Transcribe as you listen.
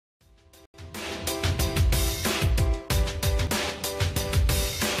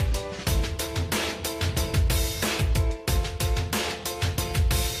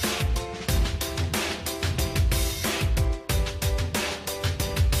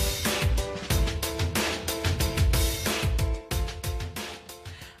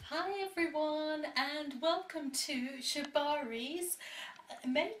welcome to Shabari's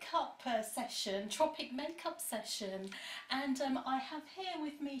makeup session, Tropic makeup session, and I have here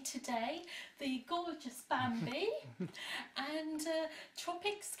with me today the gorgeous Bambi. And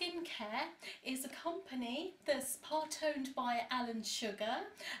Tropic Skincare is a company that's part owned by Alan Sugar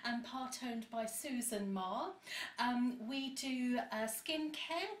and part owned by Susan Ma. We do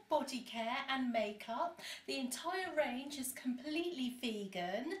skincare, body care and makeup. The entire range is completely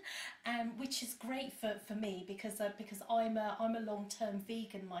vegan, which is great for me because I'm a long-term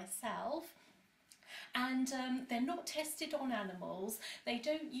vegan myself. And they're not tested on animals. They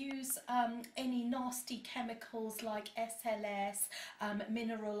don't use any nasty chemicals like SLS,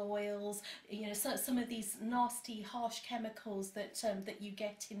 mineral oils, you know, some of these nasty harsh chemicals that that you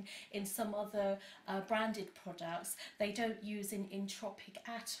get in some other branded products. They don't use in Tropic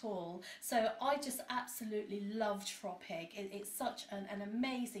at all. So I just absolutely love Tropic. It's such an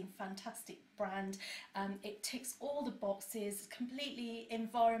amazing, fantastic brand. It ticks all the boxes, completely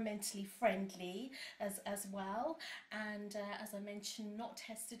environmentally friendly as well, and as I mentioned, not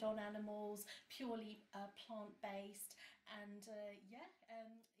tested on animals, purely plant-based, and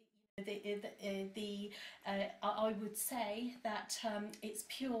I would say that it's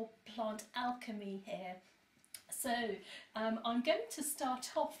pure plant alchemy here. So I'm going to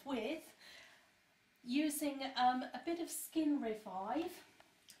start off with using a bit of Skin Revive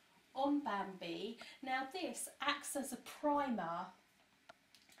on Bambi. Now this acts as a primer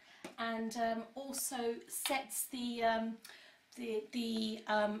and also sets the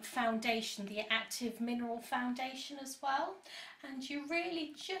foundation, the Active Mineral Foundation as well. And you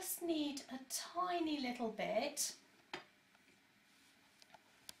really just need a tiny little bit.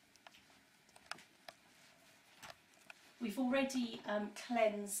 We've already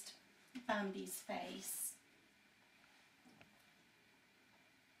cleansed Bambi's face.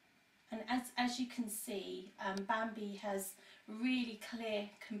 And as you can see, Bambi has really clear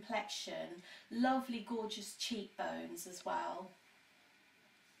complexion, lovely gorgeous cheekbones as well.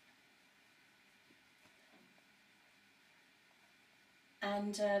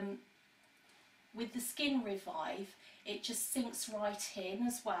 And with the Skin Revive, it just sinks right in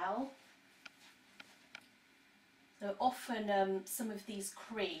as well. So often some of these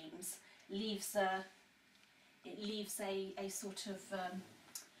creams leaves a sort of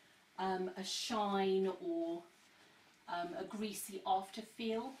a shine or a greasy after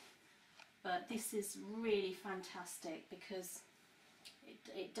feel, but this is really fantastic because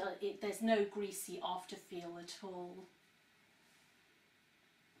there's no greasy after feel at all.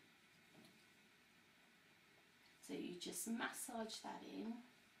 So you just massage that in.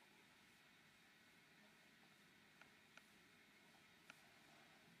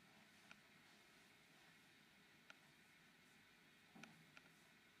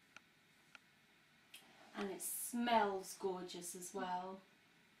 And it smells gorgeous as well.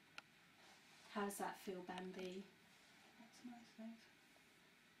 How does that feel, Bambi? That's nice, thanks.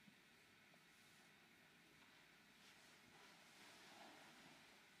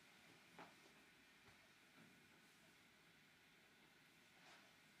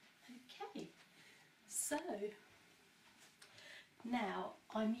 Okay, so now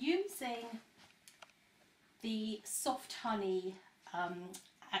I'm using the Soft Honey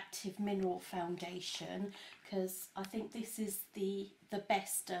Active Mineral Foundation because I think this is the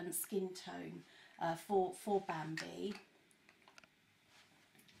best skin tone for Bambi.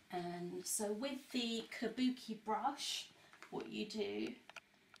 And so with the kabuki brush, what you do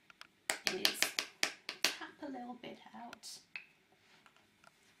is tap a little bit out.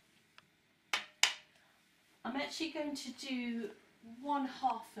 I'm actually going to do one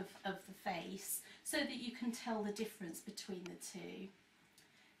half of the face so that you can tell the difference between the two.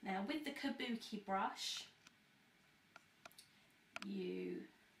 Now with the kabuki brush, you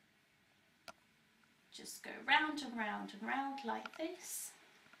just go round and round and round like this,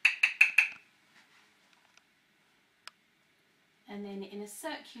 and then in a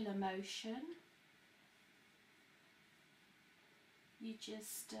circular motion you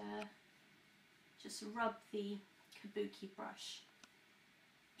just rub the kabuki brush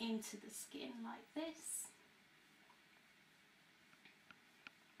into the skin like this.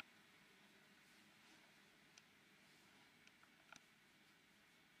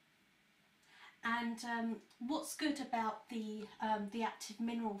 And what's good about the Active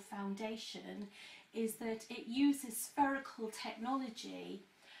Mineral Foundation is that it uses spherical technology.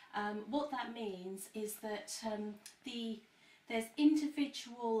 What that means is that there's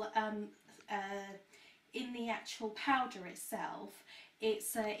individual in the actual powder itself.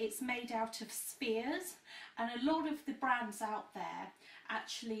 It's made out of spheres, and a lot of the brands out there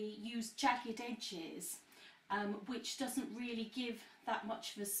actually use jagged edges which doesn't really give that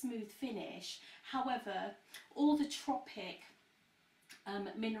much of a smooth finish. However, all the Tropic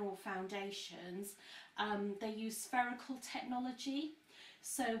mineral foundations, they use spherical technology,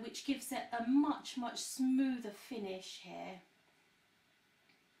 so which gives it a much smoother finish here,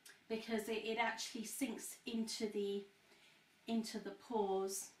 because it actually sinks into the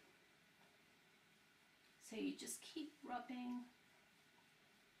pores. So you just keep rubbing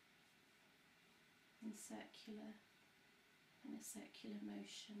in a circular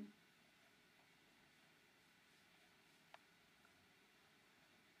motion.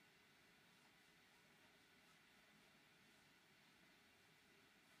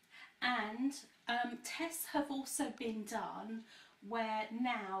 And tests have also been done where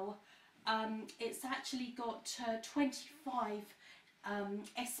now it's actually got 25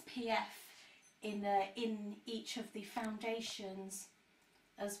 SPF in each of the foundations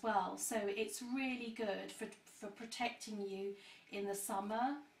as well, so it's really good for protecting you in the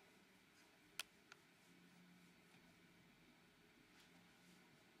summer.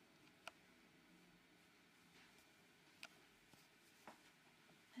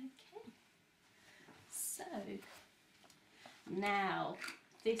 Okay, so now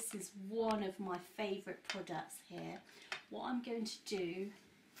this is one of my favourite products here. What I'm going to do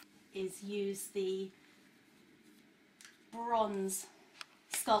is use the bronze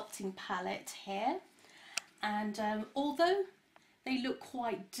sculpting palette here, and although they look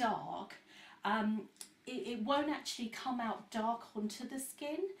quite dark, it won't actually come out dark onto the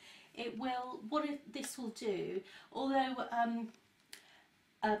skin. It will, this will do, although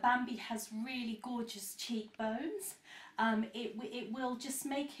Bambi has really gorgeous cheekbones, it will just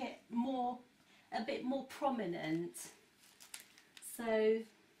make it a bit more prominent. So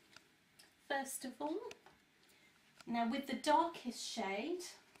first of all, now with the darkest shade,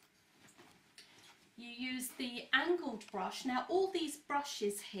 you use the angled brush. Now all these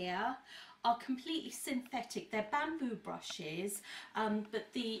brushes here are completely synthetic. They're bamboo brushes,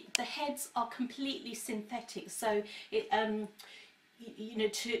 but the heads are completely synthetic. So it, you know,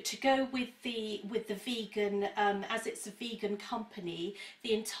 to go with the vegan, as it's a vegan company,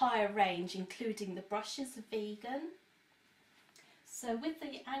 the entire range, including the brushes, are vegan. So with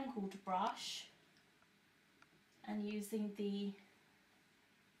the angled brush and using the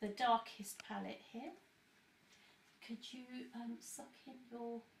darkest palette here, could you suck in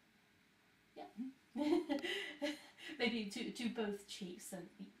your, yeah, maybe do both cheeks, and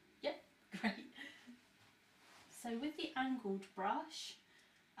yep, great. So with the angled brush,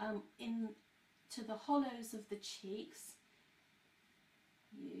 into the hollows of the cheeks,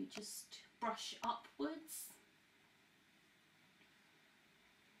 you just brush upwards,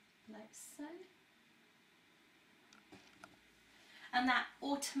 like so. And that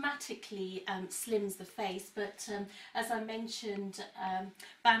automatically slims the face, but as I mentioned,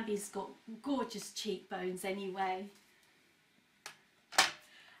 Bambi's got gorgeous cheekbones anyway.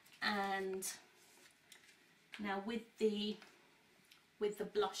 And now with the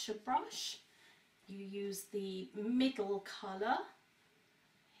blusher brush, you use the middle colour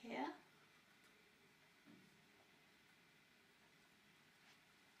here,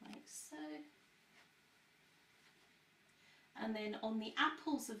 like so. And then on the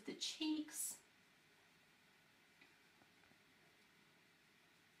apples of the cheeks,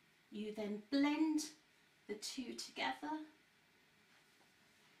 you then blend the two together.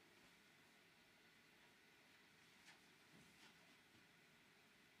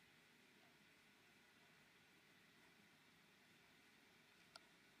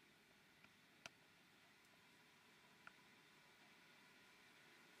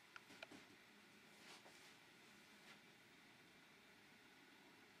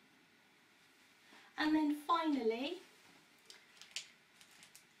 And then finally,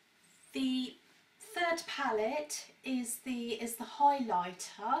 the third palette is the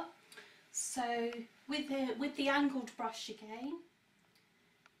highlighter. So with the angled brush again,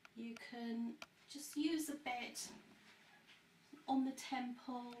 you can just use a bit on the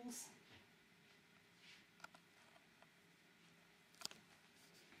temples,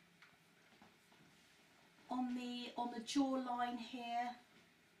 on the jawline here.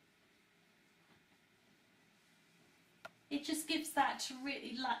 It just gives that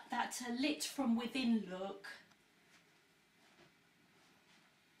really like that lit from within look.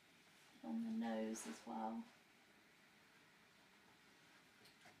 On the nose as well,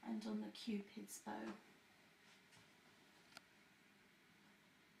 and on the Cupid's bow,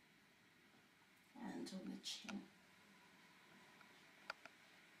 and on the chin.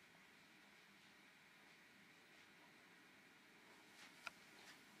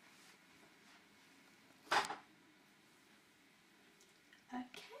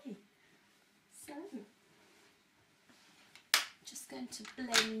 Okay, so just going to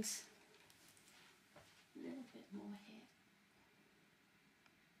blend a little bit more here.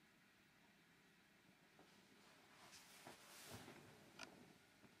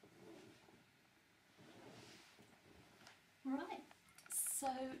 Right, so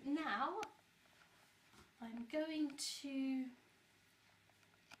now I'm going to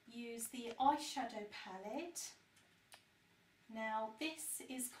use the eyeshadow palette. Now this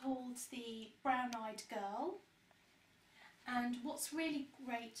is called the Brown Eyed Girl, and what's really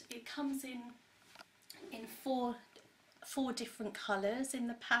great, it comes in four different colours in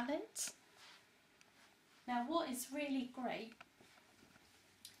the palette. Now what is really great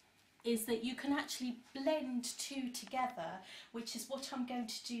is that you can actually blend two together, which is what I'm going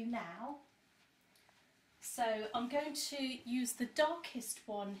to do now. So I'm going to use the darkest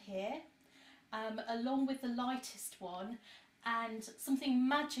one here along with the lightest one, and something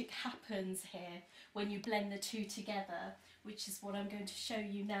magic happens here when you blend the two together, which is what I'm going to show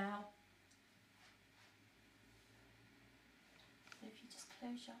you now. So if you just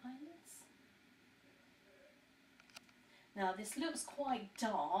close your eyelids. Now this looks quite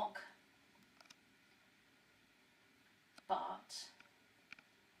dark, but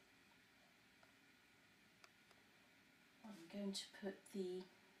I'm going to put the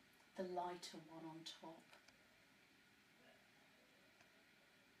lighter one on top.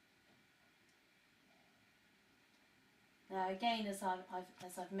 Now again, as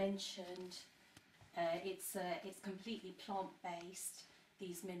I've mentioned, it's completely plant-based,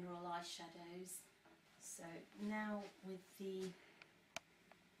 these mineral eyeshadows. So now with the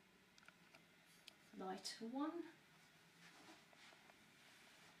lighter one.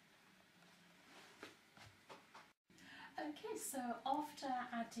 Okay, so after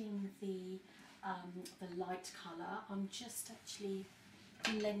adding the light colour, I'm just actually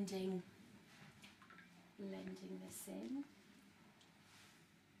blending this in,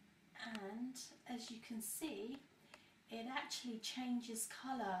 and as you can see, it actually changes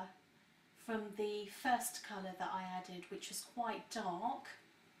colour from the first colour that I added, which was quite dark.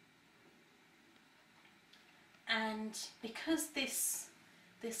 And because this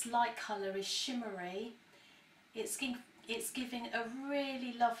light colour is shimmery, it's giving a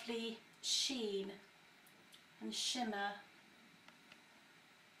really lovely sheen and shimmer.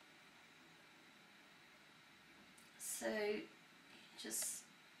 So just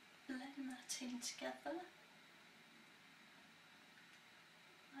blend that in together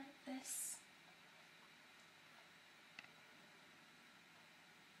like this.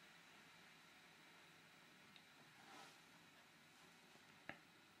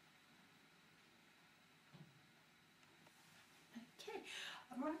 Okay,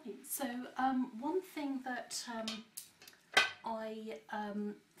 right, so one thing that I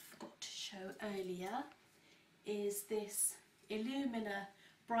forgot to show earlier is this Illuma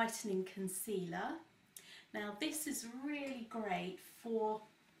Brightening Concealer. Now this is really great for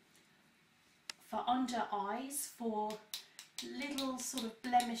under eyes, for little sort of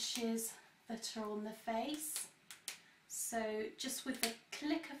blemishes that are on the face. So just with the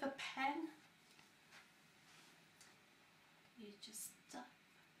click of a pen, you just dab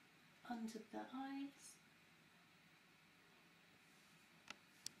under the eyes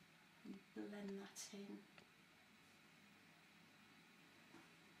and blend that in.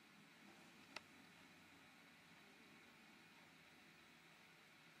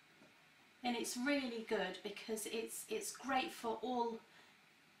 And it's really good because it's great for all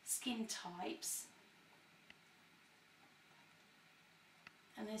skin types.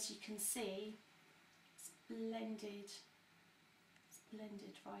 And as you can see, it's blended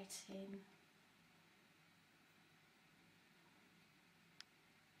right in.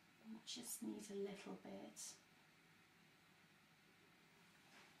 You just need a little bit.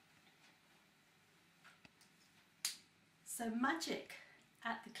 So magic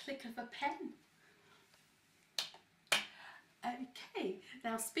at the click of a pen. Okay,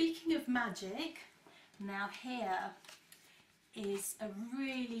 now speaking of magic, now here is a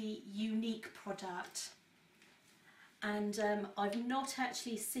really unique product, and I've not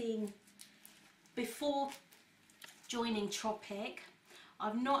actually seen, before joining Tropic,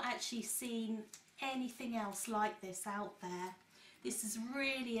 I've not actually seen anything else like this out there. This is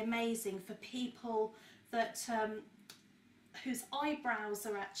really amazing for people that whose eyebrows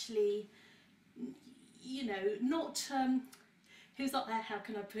are actually, you know, not who's up there, how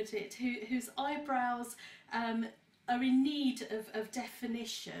can I put it, whose eyebrows are in need of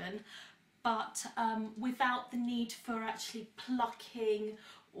definition, but without the need for actually plucking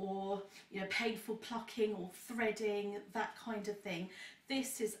or painful plucking or threading, that kind of thing.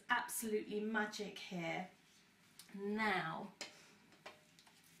 This is absolutely magic here. Now,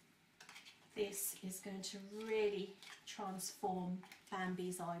 this is going to really transform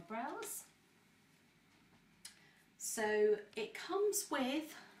Bambi's eyebrows. So it comes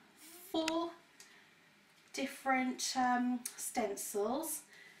with 4 different stencils.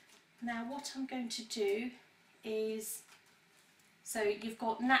 Now what I'm going to do is, so you've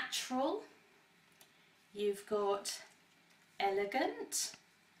got natural, you've got elegant,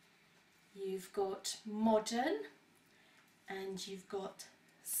 you've got modern, and you've got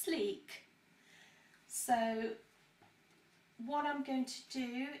sleek. So what I'm going to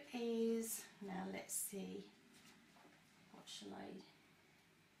do is, now let's see, what shall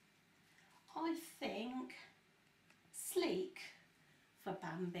I think sleek for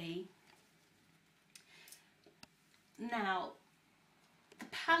Bambi. Now the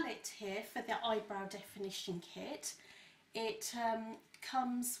palette here for the eyebrow definition kit, it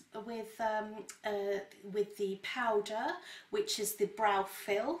comes with the powder, which is the brow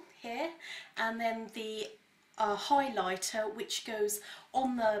fill here, and then the highlighter which goes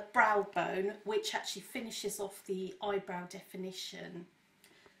on the brow bone, which actually finishes off the eyebrow definition.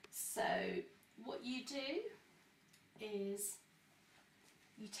 So what you do is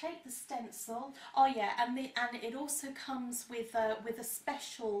you take the stencil. Oh yeah, and it also comes with a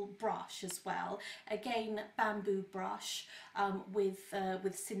special brush as well. Again, bamboo brush with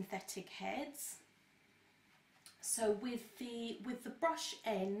synthetic heads. So with the brush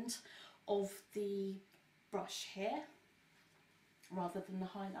end of the brush here, rather than the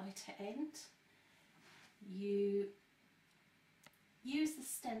highlighter end, you use the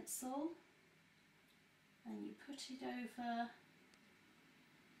stencil and you put it over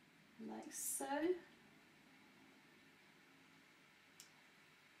like so.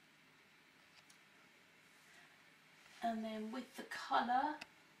 And then with the colour,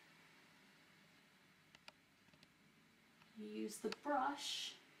 you use the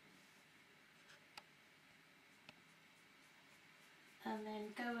brush and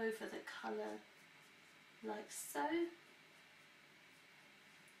then go over the colour like so.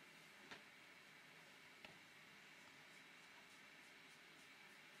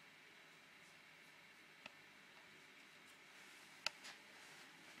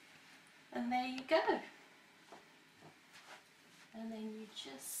 And there you go. And then you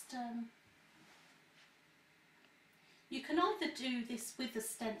just, you can either do this with a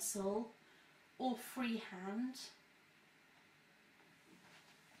stencil or freehand.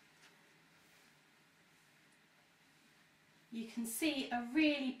 You can see a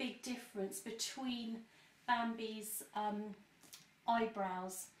really big difference between Bambi's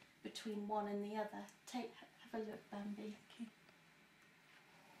eyebrows, between one and the other. Have a look, Bambi. Okay.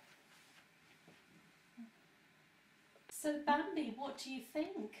 So Bambi, what do you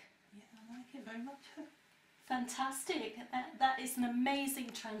think? Yeah, I like it very much. Fantastic. That is an amazing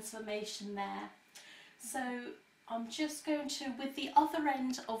transformation there. So I'm just going to, with the other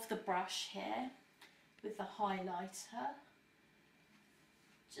end of the brush here, with the highlighter,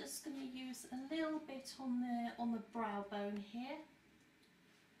 just going to use a little bit on the brow bone here,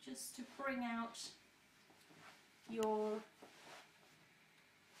 just to bring out your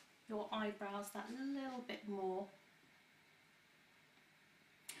eyebrows that little bit more.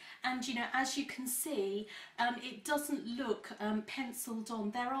 And as you can see, it doesn't look penciled on.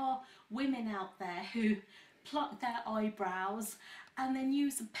 There are women out there who pluck their eyebrows and then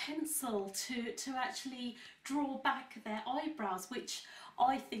use a pencil to actually draw back their eyebrows, which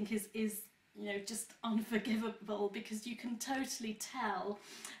I think is just unforgivable, because you can totally tell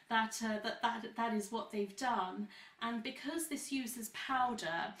that that is what they've done. And because this uses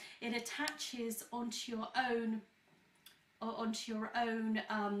powder, it attaches onto your own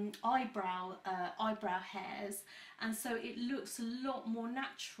eyebrow hairs, and so it looks a lot more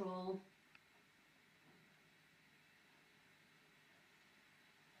natural.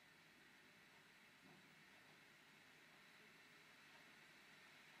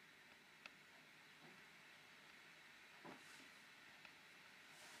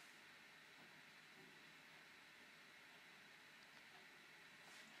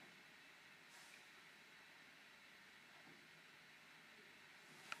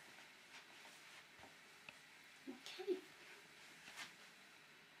 Okay.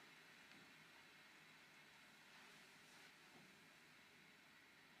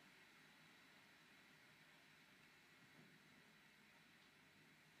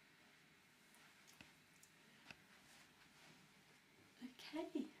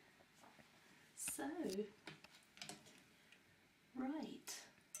 Okay, so, right,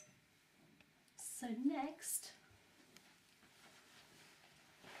 next,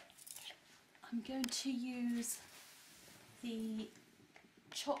 I'm going to use the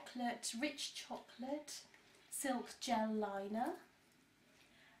rich chocolate silk gel liner,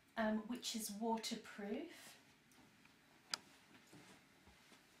 which is waterproof.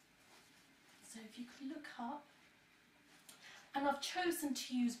 So if you can look up, and I've chosen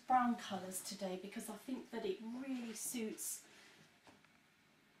to use brown colours today because I think that it really suits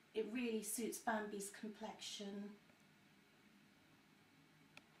Bambi's complexion.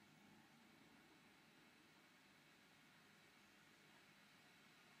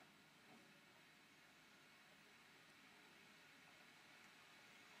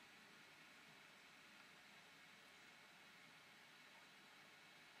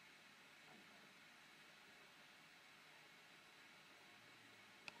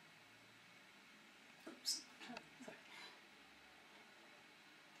 Oops, sorry.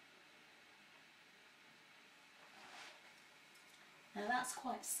 Now that's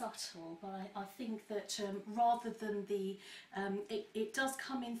quite subtle, but I think that rather than it does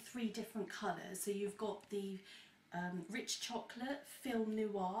come in 3 different colours. So you've got the rich chocolate, film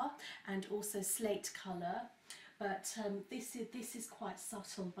noir, and also slate colour. But this is quite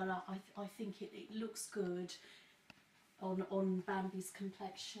subtle, but I think it looks good on Bambi's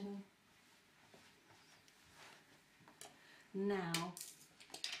complexion. Now,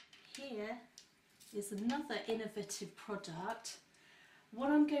 here is another innovative product. What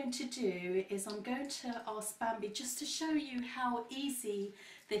I'm going to do is I'm going to ask Bambi just to show you how easy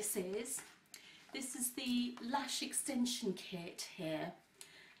this is. This is the lash extension kit here.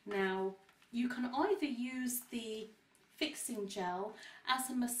 Now, you can either use the fixing gel as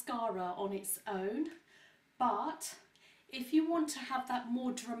a mascara on its own, but if you want to have that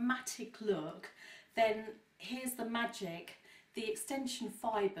more dramatic look, then here's the magic. The extension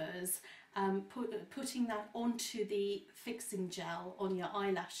fibres, putting that onto the fixing gel on your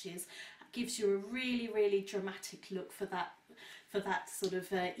eyelashes gives you a really dramatic look for that sort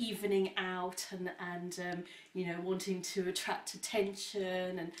of evening out and you know, wanting to attract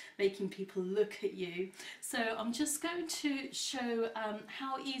attention and making people look at you. So I'm just going to show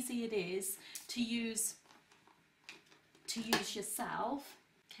how easy it is to use yourself.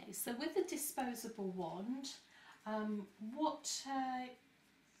 Okay, so with a disposable wand, what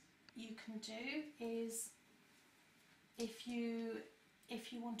you can do is, if you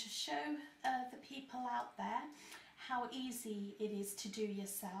want to show the people out there how easy it is to do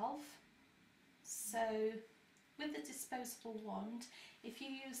yourself, so with a disposable wand, if you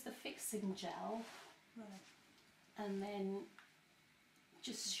use the fixing gel, and then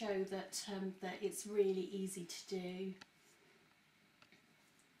just show that that it's really easy to do.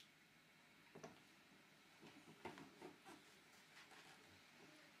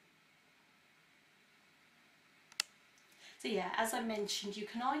 So yeah, as I mentioned, you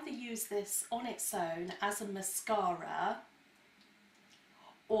can either use this on its own as a mascara,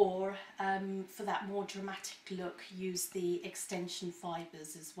 or for that more dramatic look, use the extension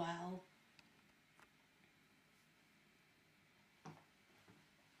fibres as well.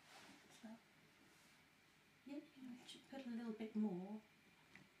 So, yeah, you should put a little bit more.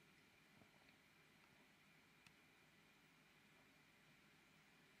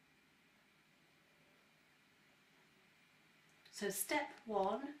 So step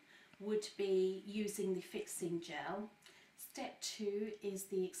 1 would be using the fixing gel. Step 2 is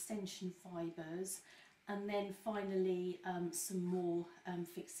the extension fibres, and then finally some more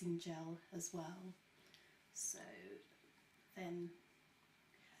fixing gel as well. So then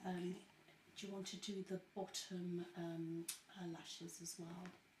do you want to do the bottom lashes as well?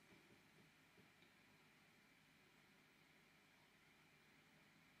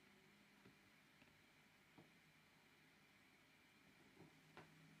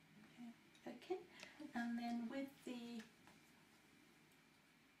 Okay, and then with the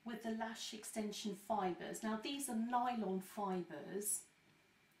lash extension fibres, now these are nylon fibres.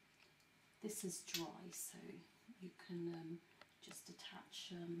 This is dry, so you can just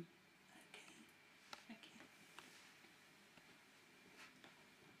attach. Okay.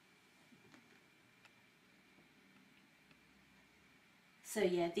 So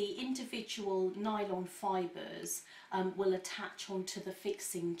yeah, the individual nylon fibres will attach onto the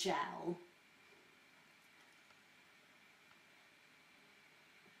fixing gel.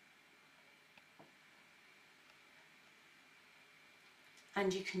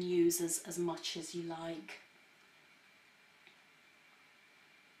 And you can use as much as you like.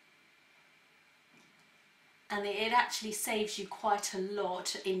 And it actually saves you quite a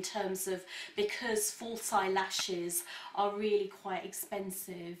lot in terms of, because false eyelashes are really quite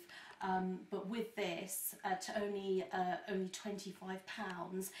expensive, but with this at only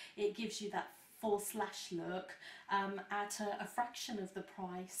 £25, it gives you that false lash look at a fraction of the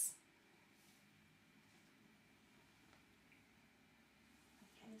price.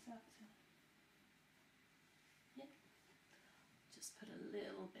 Okay, is that Yeah, just put a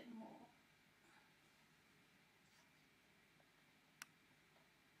little bit more.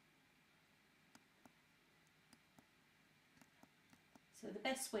 So the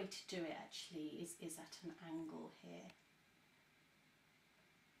best way to do it actually is at an angle here.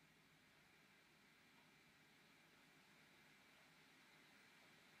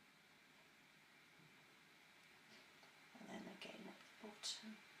 And then again at the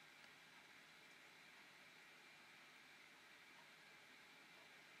bottom.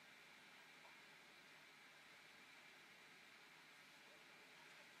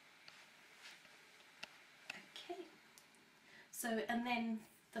 Okay. So, and then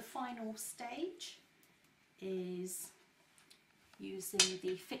the final stage is using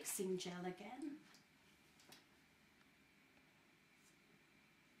the fixing gel again.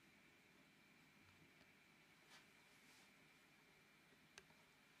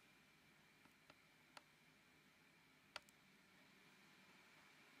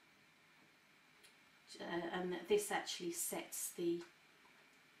 And this actually sets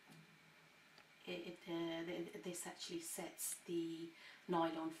this actually sets the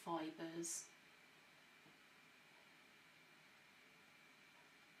nylon fibres.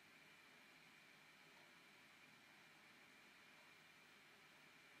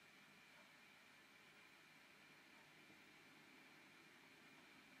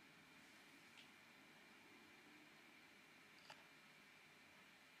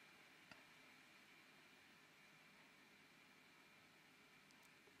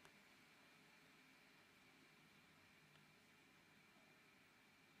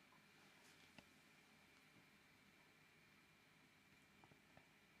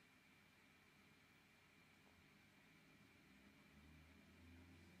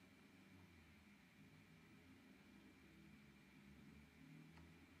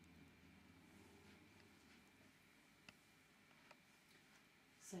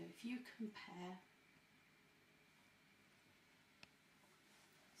 So if you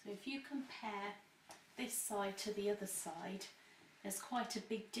compare this side to the other side, there's quite a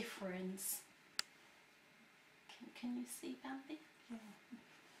big difference. Can you see, Bambi? yeah.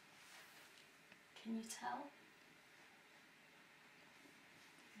 Can you tell?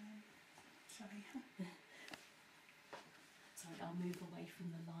 Sorry. Sorry, I'll move away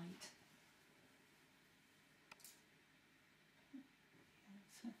from the light.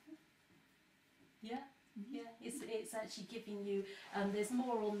 Yeah, yeah. It's actually giving you. There's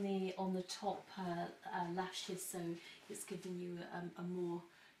more on the top lashes, so it's giving you a more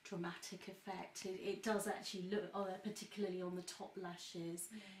dramatic effect. It does actually look, particularly on the top lashes,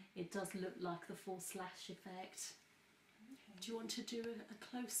 Yeah. it does look like the False-Lash Effect. Okay. Do you want to do a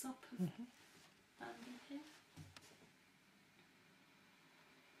close-up of Bambi here?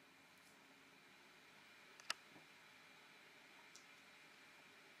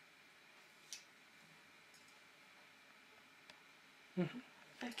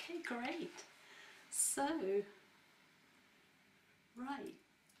 Okay, great. So, right,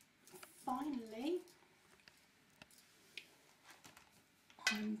 finally,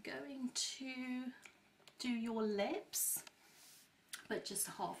 I'm going to do your lips, but just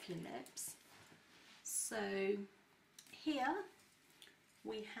half your lips. So here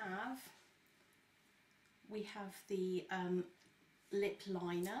we have the lip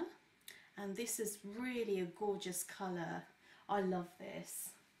liner, and this is really a gorgeous colour. I love this.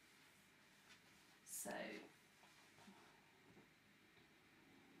 So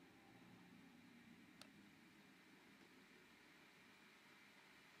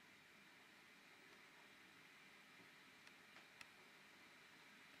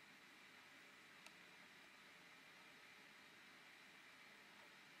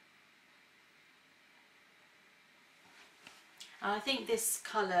I think this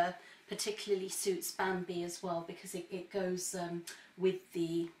colour particularly suits Bambi as well, because it goes with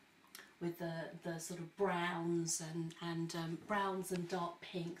the sort of browns and browns and dark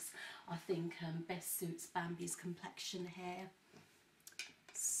pinks. I think best suits Bambi's complexion here.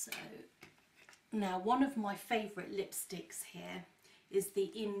 So now, one of my favourite lipsticks here is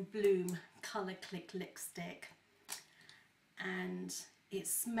the In Bloom Colour Click lipstick, and it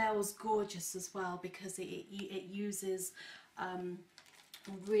smells gorgeous as well because it uses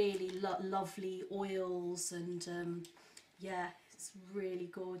really lovely oils, and yeah, it's really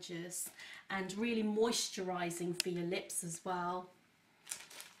gorgeous and really moisturising for your lips as well.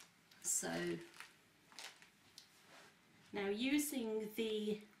 So now using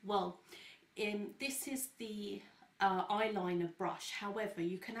the, this is the eyeliner brush, however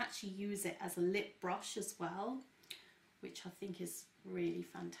you can actually use it as a lip brush as well, which I think is really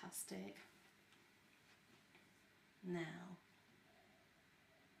fantastic. Now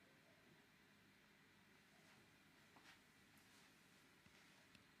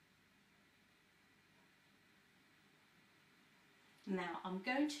I'm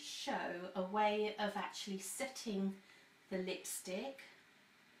going to show a way of actually setting the lipstick.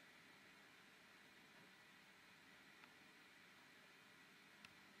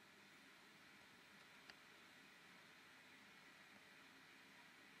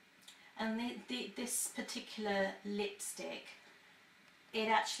 And this particular lipstick, it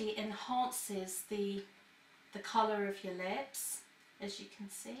actually enhances the colour of your lips, as you can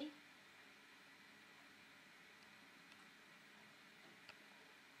see.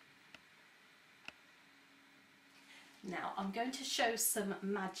 Now I'm going to show some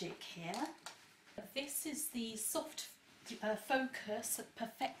magic here. This is the soft focus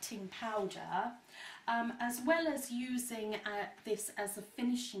perfecting powder. As well as using this as a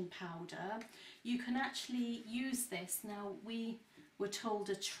finishing powder, you can actually use this. Now we were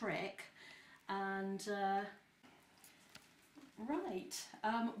told a trick, and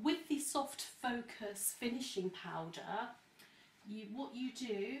with the soft focus finishing powder, what you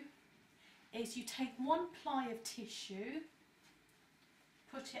do is you take one ply of tissue,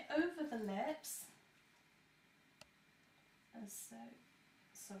 put it over the lips, and so,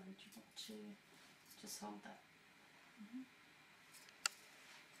 sorry, do you want to just hold that?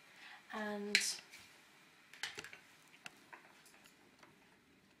 And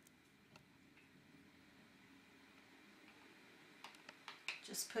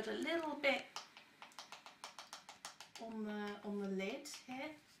just put a little bit on the lid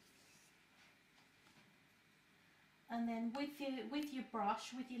here, and then with your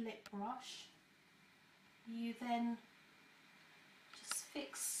brush, with your lip brush, you then just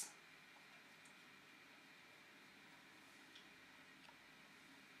fix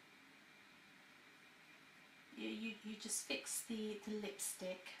you just fix the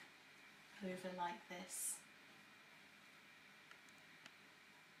lipstick over like this.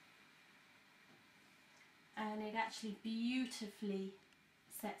 And it actually beautifully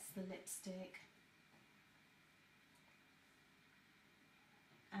sets the lipstick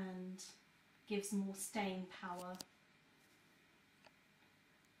and gives more staying power.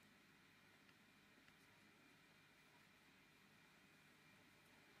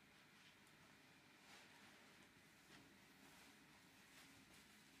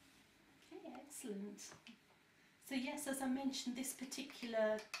 Okay, excellent. So yes, as I mentioned, this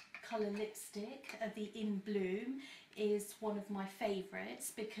particular colour lipstick, the In Bloom, is one of my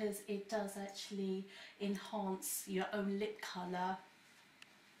favourites because it does actually enhance your own lip colour.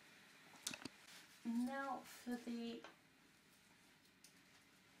 Now for the,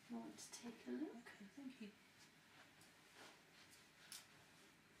 I want to take a look. Okay, thank you.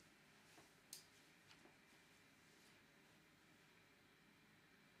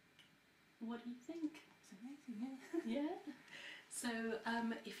 What do you think? It's amazing, yeah. Yeah. So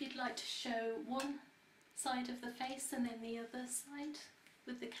if you'd like to show one side of the face and then the other side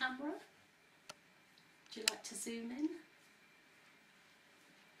with the camera, would you like to zoom in?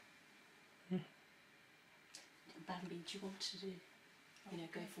 Bambi, do you want to do,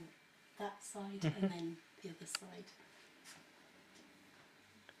 go for that side and then the other side?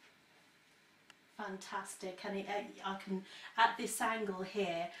 Fantastic, and I can, at this angle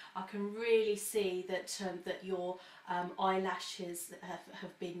here, I can really see that that your eyelashes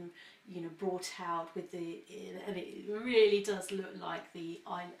have been, brought out with the, and it really does look like the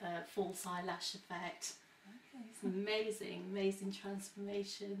false eyelash effect. Okay, It's amazing, amazing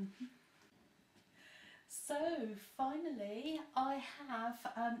transformation. So finally, I have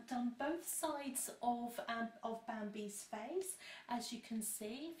done both sides of Bambi's face. As you can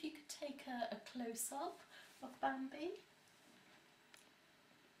see, if you could take a close-up of Bambi.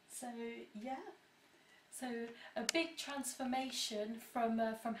 So yeah, so a big transformation from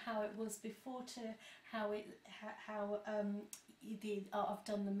how it was before to how I've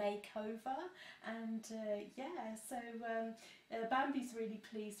done the makeover, and yeah, so Bambi's really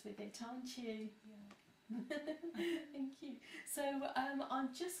pleased with it, aren't you? yeah. Thank you. So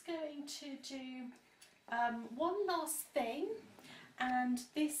I'm just going to do one last thing, and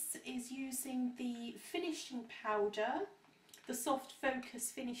this is using the finishing powder, the soft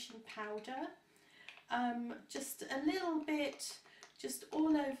focus finishing powder, just a little bit, just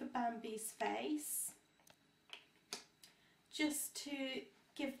all over Bambi's face, just to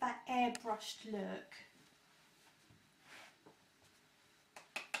give that airbrushed look.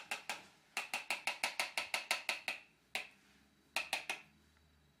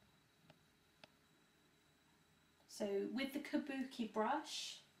 So with the kabuki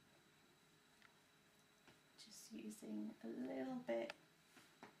brush, just using a little bit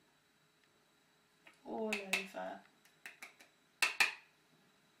all over.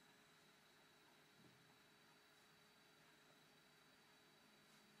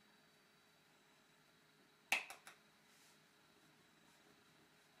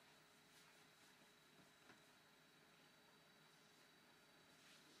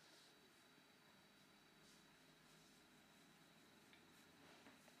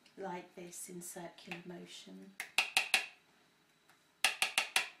 Like this in circular motion.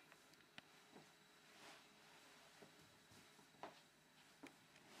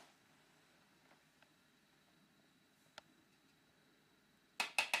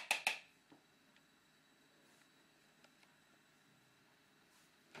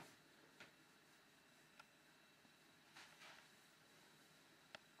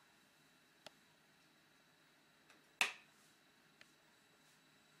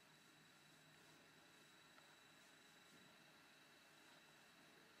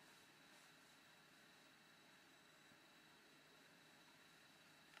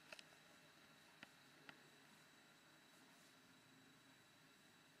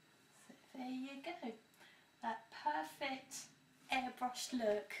 There you go, that perfect airbrushed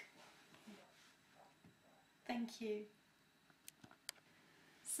look. Thank you.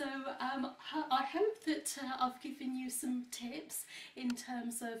 So I hope that I've given you some tips in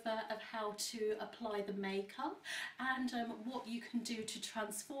terms of how to apply the makeup and what you can do to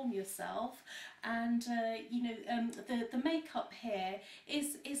transform yourself. And you know, the makeup here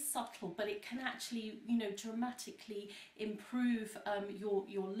is subtle, but it can actually, you know, dramatically improve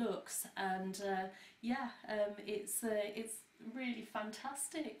your looks. And yeah, it's really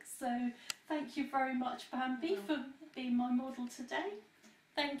fantastic. So thank you very much, Bambi, for being my model today.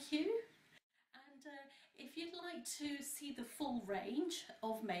 Thank you. And if you'd like to see the full range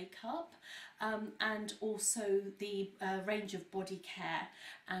of makeup and also the range of body care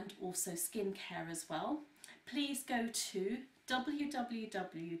and also skincare as well, please go to www.bit.ly,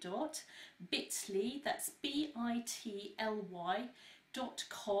 that's bit.ly.com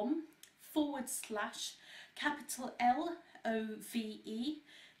 / capital LOVE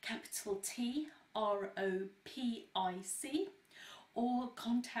capital TROPIC, or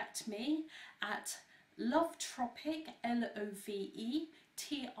contact me at lovetropic, LOVETROPIC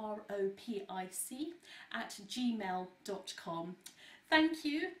 @gmail.com. Thank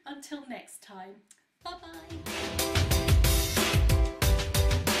you, until next time, bye bye.